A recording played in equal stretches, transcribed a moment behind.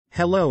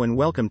Hello and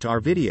welcome to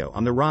our video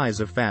on the rise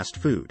of fast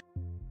food.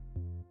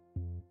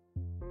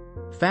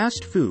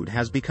 Fast food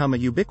has become a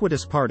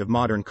ubiquitous part of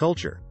modern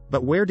culture,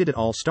 but where did it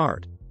all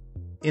start?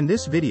 In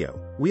this video,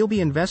 we'll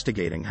be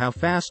investigating how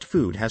fast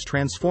food has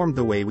transformed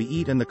the way we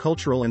eat and the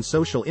cultural and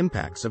social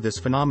impacts of this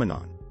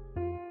phenomenon.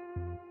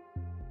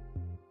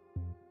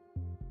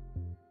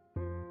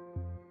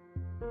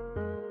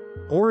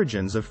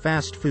 Origins of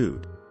fast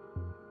food.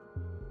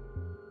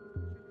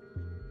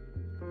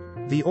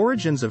 The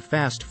origins of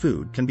fast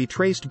food can be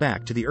traced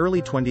back to the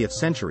early 20th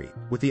century,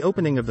 with the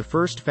opening of the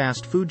first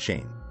fast food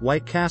chain,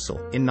 White Castle,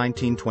 in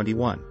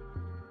 1921.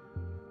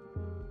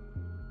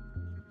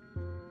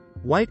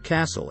 White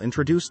Castle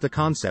introduced the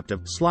concept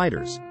of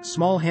sliders,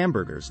 small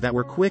hamburgers that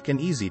were quick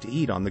and easy to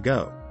eat on the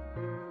go.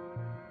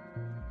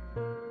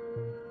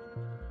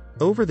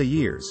 Over the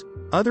years,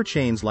 other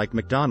chains like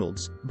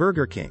McDonald's,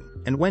 Burger King,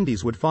 and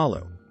Wendy's would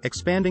follow,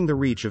 expanding the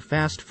reach of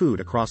fast food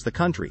across the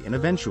country and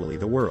eventually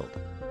the world.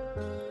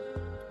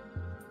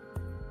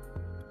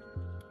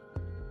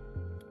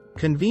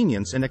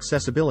 Convenience and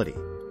accessibility.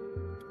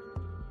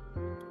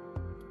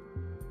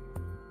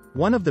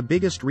 One of the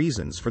biggest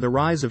reasons for the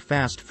rise of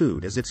fast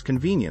food is its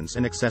convenience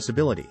and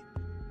accessibility.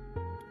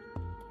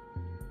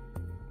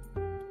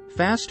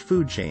 Fast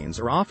food chains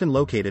are often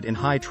located in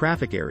high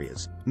traffic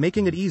areas,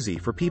 making it easy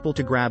for people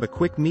to grab a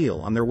quick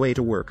meal on their way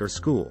to work or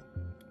school.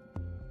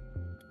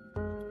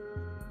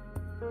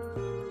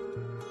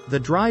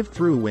 The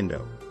drive-through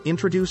window,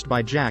 introduced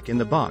by Jack in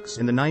the Box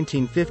in the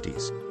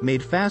 1950s,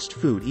 made fast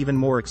food even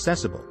more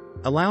accessible,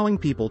 allowing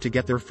people to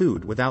get their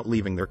food without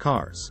leaving their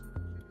cars.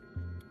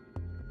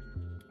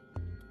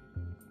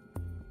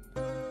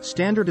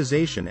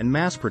 Standardization and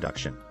mass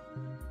production.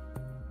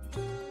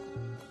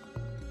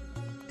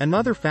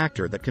 Another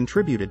factor that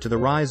contributed to the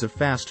rise of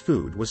fast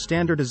food was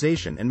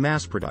standardization and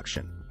mass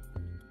production.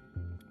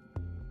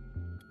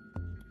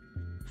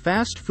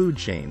 Fast food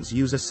chains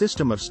use a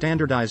system of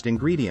standardized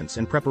ingredients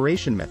and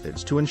preparation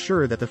methods to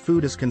ensure that the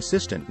food is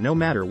consistent no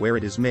matter where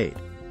it is made.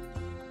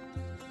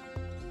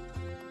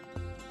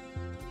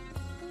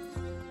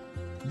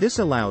 This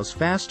allows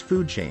fast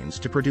food chains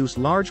to produce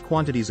large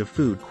quantities of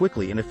food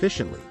quickly and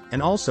efficiently,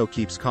 and also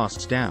keeps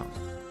costs down.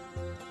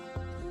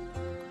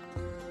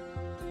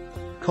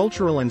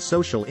 Cultural and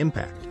social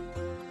impact.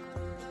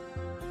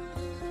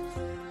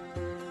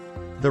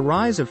 The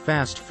rise of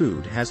fast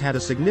food has had a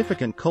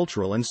significant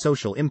cultural and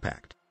social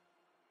impact.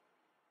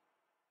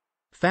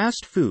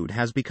 Fast food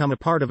has become a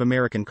part of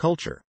American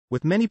culture,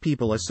 with many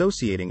people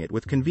associating it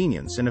with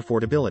convenience and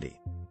affordability.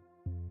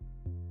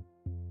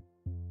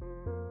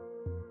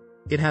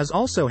 It has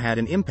also had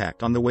an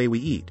impact on the way we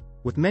eat,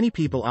 with many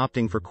people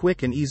opting for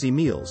quick and easy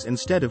meals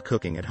instead of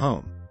cooking at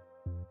home.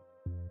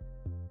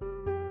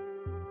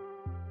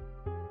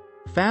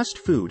 Fast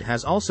food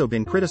has also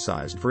been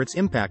criticized for its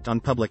impact on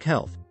public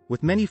health,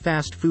 with many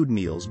fast food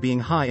meals being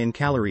high in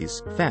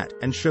calories, fat,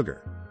 and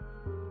sugar.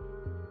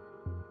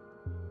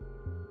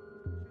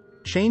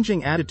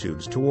 Changing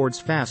attitudes towards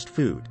fast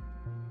food.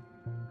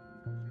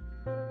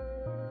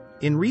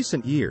 In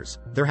recent years,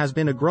 there has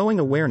been a growing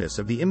awareness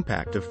of the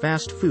impact of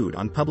fast food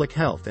on public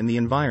health and the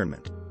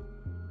environment.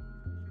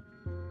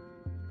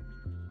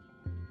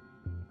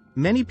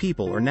 Many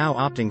people are now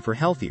opting for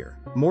healthier,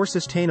 more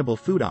sustainable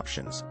food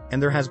options,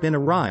 and there has been a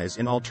rise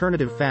in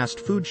alternative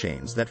fast food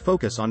chains that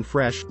focus on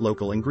fresh,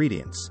 local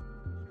ingredients.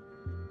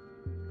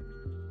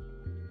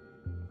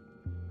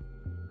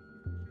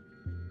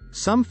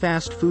 Some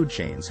fast food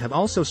chains have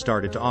also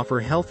started to offer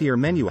healthier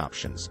menu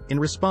options, in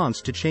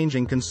response to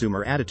changing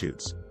consumer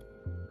attitudes.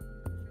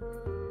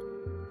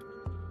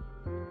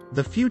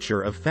 The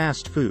future of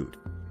fast food.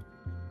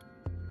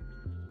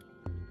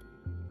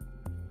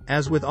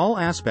 As with all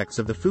aspects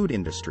of the food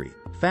industry,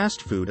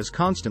 fast food is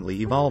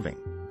constantly evolving.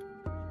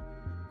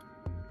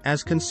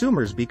 As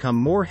consumers become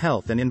more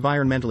health and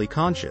environmentally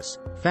conscious,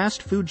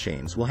 fast food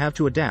chains will have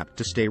to adapt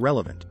to stay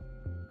relevant.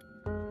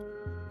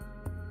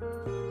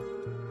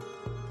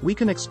 We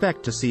can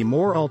expect to see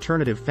more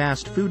alternative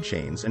fast food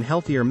chains and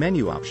healthier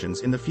menu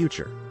options in the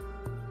future.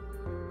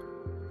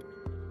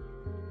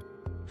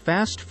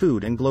 Fast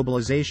food and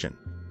globalization.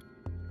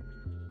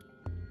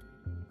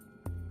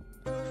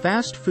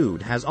 Fast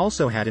food has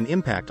also had an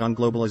impact on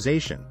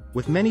globalization,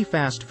 with many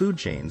fast food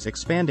chains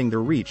expanding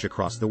their reach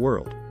across the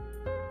world.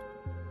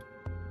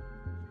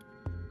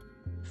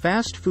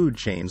 Fast food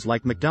chains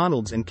like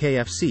McDonald's and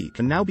KFC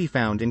can now be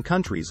found in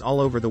countries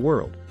all over the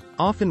world,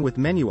 often with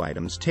menu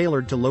items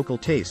tailored to local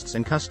tastes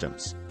and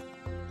customs.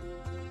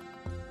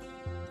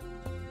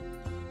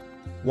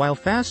 While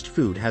fast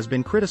food has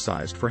been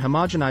criticized for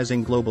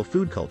homogenizing global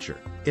food culture,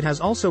 it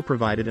has also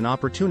provided an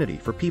opportunity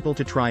for people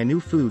to try new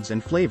foods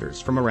and flavors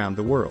from around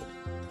the world.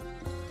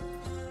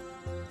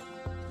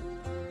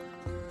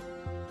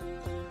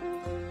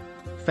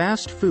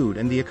 Fast food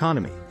and the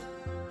economy.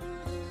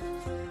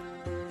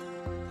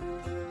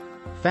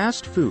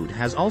 Fast food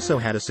has also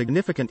had a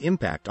significant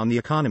impact on the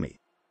economy.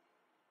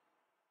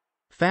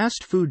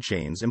 Fast food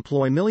chains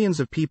employ millions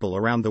of people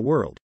around the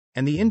world,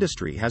 and the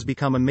industry has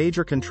become a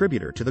major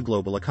contributor to the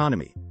global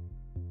economy.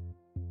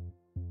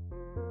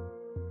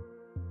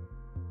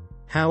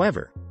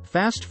 However,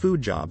 fast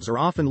food jobs are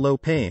often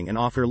low-paying and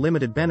offer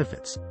limited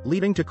benefits,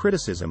 leading to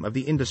criticism of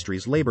the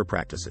industry's labor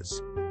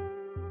practices.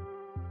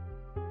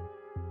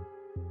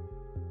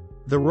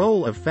 The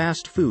role of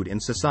fast food in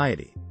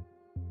society.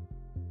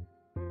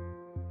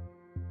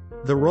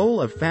 The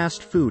role of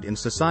fast food in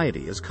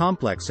society is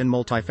complex and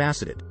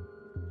multifaceted.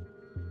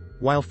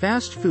 While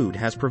fast food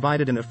has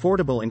provided an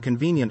affordable and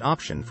convenient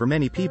option for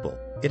many people,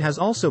 it has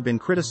also been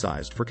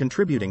criticized for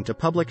contributing to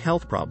public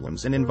health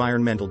problems and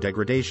environmental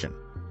degradation.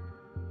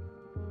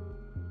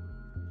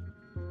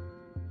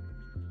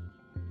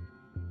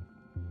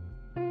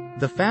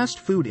 The fast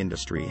food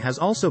industry has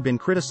also been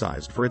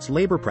criticized for its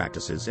labor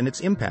practices and its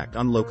impact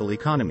on local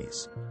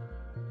economies.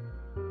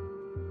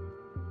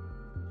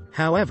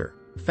 However,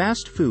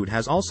 fast food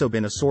has also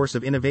been a source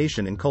of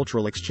innovation and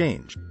cultural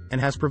exchange, and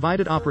has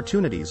provided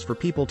opportunities for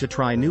people to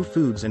try new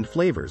foods and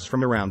flavors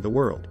from around the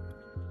world.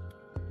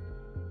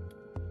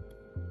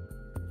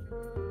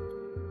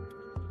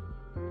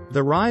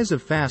 The rise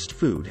of fast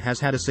food has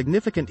had a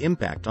significant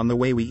impact on the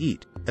way we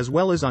eat, as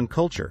well as on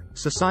culture,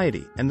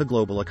 society, and the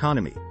global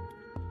economy.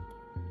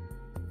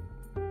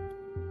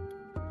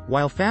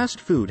 While fast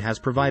food has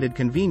provided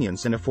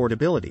convenience and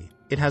affordability,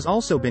 it has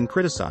also been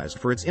criticized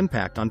for its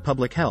impact on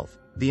public health,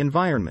 the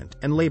environment,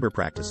 and labor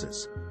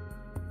practices.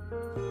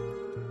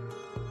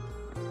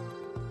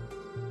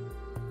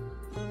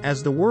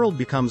 As the world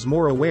becomes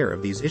more aware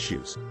of these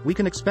issues, we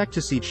can expect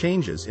to see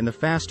changes in the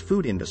fast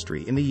food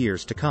industry in the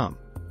years to come.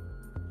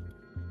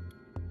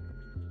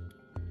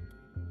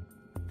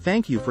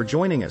 Thank you for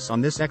joining us on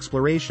this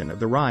exploration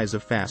of the rise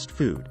of fast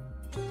food.